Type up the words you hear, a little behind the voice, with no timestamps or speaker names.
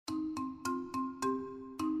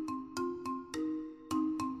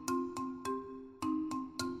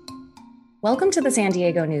Welcome to the San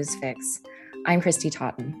Diego News Fix. I'm Christy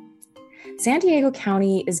Totten. San Diego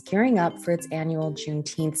County is gearing up for its annual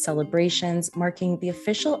Juneteenth celebrations, marking the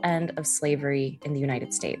official end of slavery in the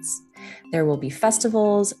United States. There will be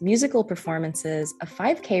festivals, musical performances, a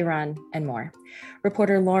 5K run, and more.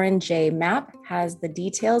 Reporter Lauren J. Mapp has the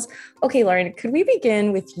details. Okay, Lauren, could we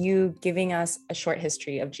begin with you giving us a short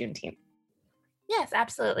history of Juneteenth? Yes,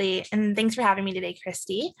 absolutely. And thanks for having me today,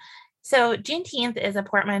 Christy. So Juneteenth is a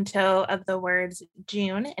portmanteau of the words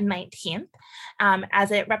June and 19th, as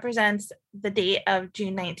it represents the date of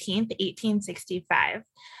June 19th, 1865.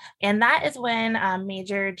 And that is when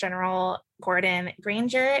Major General Gordon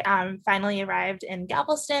Granger finally arrived in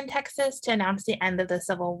Galveston, Texas to announce the end of the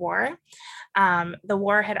Civil War. The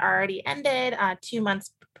war had already ended 2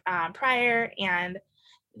 months prior, and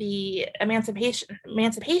the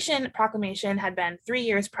Emancipation Proclamation had been 3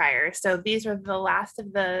 years prior. So these were the last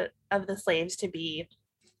of the slaves to be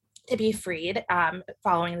freed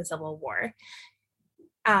following the Civil War.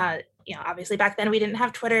 Obviously back then we didn't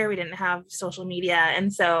have Twitter, we didn't have social media,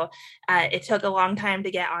 and so it took a long time to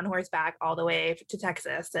get on horseback all the way to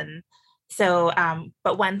Texas. And so,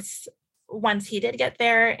 but once he did get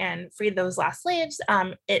there and freed those last slaves,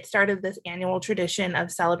 it started this annual tradition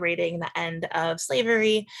of celebrating the end of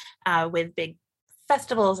slavery with big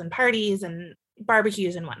festivals and parties and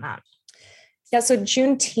barbecues and whatnot. Yeah, so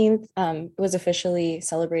Juneteenth was officially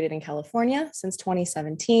celebrated in California since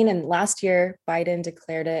 2017. And last year, Biden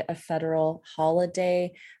declared it a federal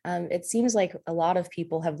holiday. It seems like a lot of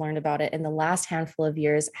people have learned about it in the last handful of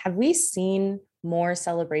years. Have we seen more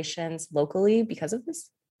celebrations locally because of this?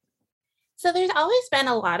 So there's always been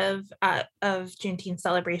a lot of Juneteenth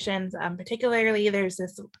celebrations. Particularly, there's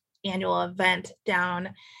this annual event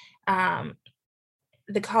down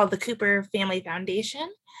called the Cooper Family Foundation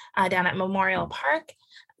down at Memorial Park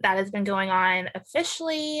that has been going on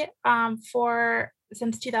officially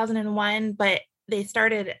since 2001, but they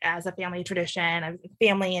started as a family tradition, a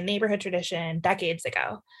family and neighborhood tradition decades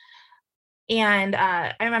ago. And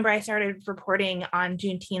I remember I started reporting on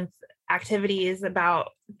Juneteenth activities about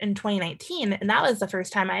in 2019, and that was the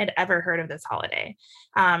first time I had ever heard of this holiday.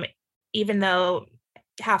 Even though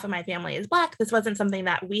half of my family is Black, this wasn't something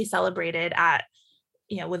that we celebrated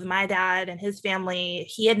with my dad and his family.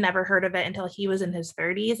 He had never heard of it until he was in his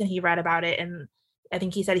 30s, and he read about it, and I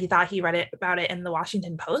think he said he thought he read about it in the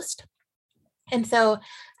Washington Post. And so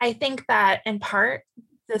I think that in part,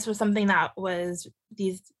 this was something that was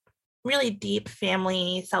these really deep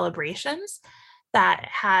family celebrations that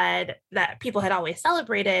people had always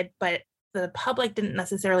celebrated, but the public didn't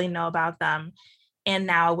necessarily know about them. And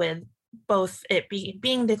now with both it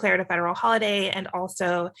being declared a federal holiday and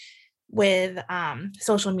also with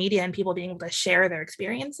social media and people being able to share their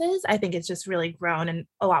experiences, I think it's just really grown and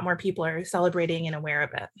a lot more people are celebrating and aware of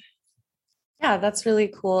it. Yeah, that's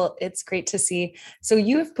really cool. It's great to see. So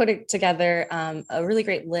you've put it together a really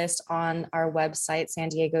great list on our website,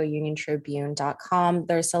 san-diego-union-tribune.com.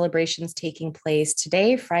 There are celebrations taking place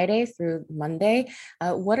today, Friday through Monday.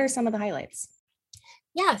 What are some of the highlights?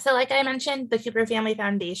 Yeah, so like I mentioned, the Cooper Family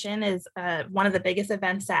Foundation is one of the biggest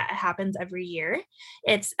events that happens every year.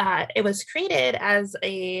 It was created as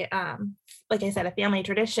like I said, a family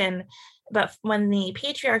tradition, but when the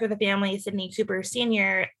patriarch of the family, Sidney Cooper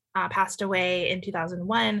Sr., passed away in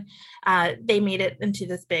 2001, they made it into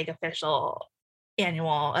this big official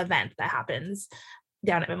annual event that happens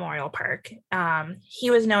down at Memorial Park.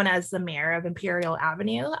 He was known as the mayor of Imperial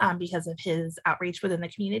Avenue because of his outreach within the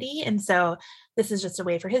community. And so this is just a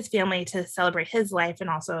way for his family to celebrate his life and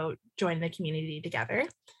also join the community together.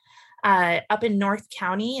 Up in North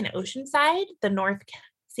County in Oceanside, the North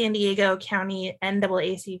San Diego County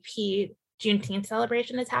NAACP Juneteenth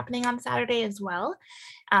celebration is happening on Saturday as well.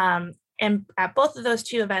 And at both of those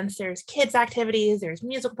two events, there's kids activities, there's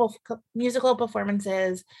musical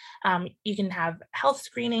performances. You can have health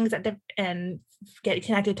screenings and get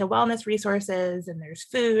connected to wellness resources, and there's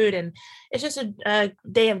food, and it's just a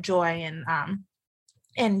day of joy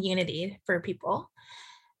and unity for people.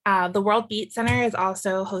 The World Beat Center is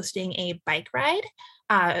also hosting a bike ride,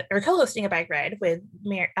 or co-hosting a bike ride with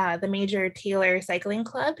the Major Taylor Cycling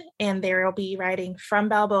Club, and they will be riding from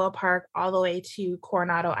Balboa Park all the way to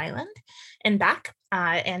Coronado Island and back,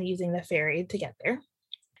 and using the ferry to get there.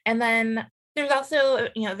 And then there's also,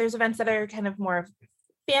 there's events that are kind of more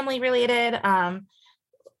family related,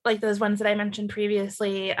 like those ones that I mentioned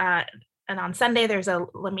previously. And on Sunday, there's a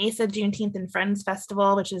La Mesa Juneteenth and Friends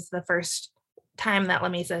Festival, which is the first time that La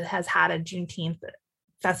Mesa has had a Juneteenth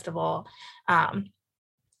festival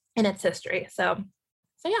in its history. So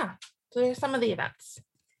yeah, so there's some of the events.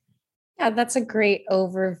 Yeah, that's a great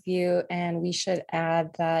overview. And we should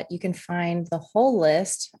add that you can find the whole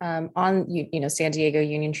list on San Diego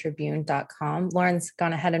Union Tribune.com. Lauren's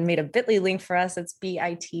gone ahead and made a bit.ly link for us. It's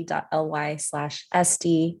bit.ly/SDUT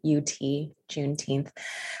Juneteenth.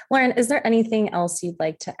 Lauren, is there anything else you'd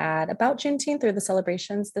like to add about Juneteenth or the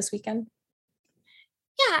celebrations this weekend?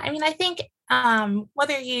 Yeah, I mean, I think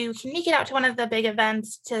whether you can make it out to one of the big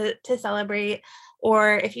events to celebrate,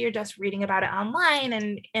 or if you're just reading about it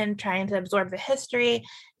online and trying to absorb the history,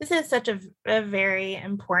 this is such a very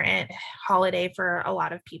important holiday for a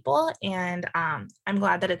lot of people. And I'm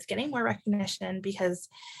glad that it's getting more recognition because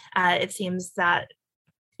it seems that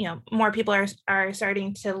more people are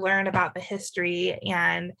starting to learn about the history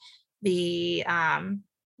and the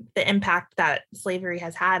impact that slavery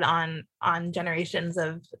has had on generations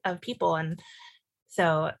of people. And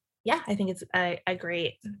so yeah, I think it's a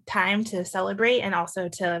great time to celebrate and also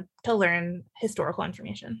to learn historical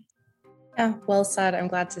information. Yeah, well said. I'm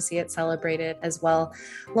glad to see it celebrated as well.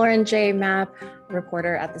 Lauren J. Mapp,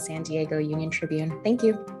 reporter at the San Diego Union Tribune. Thank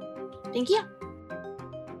you. Thank you.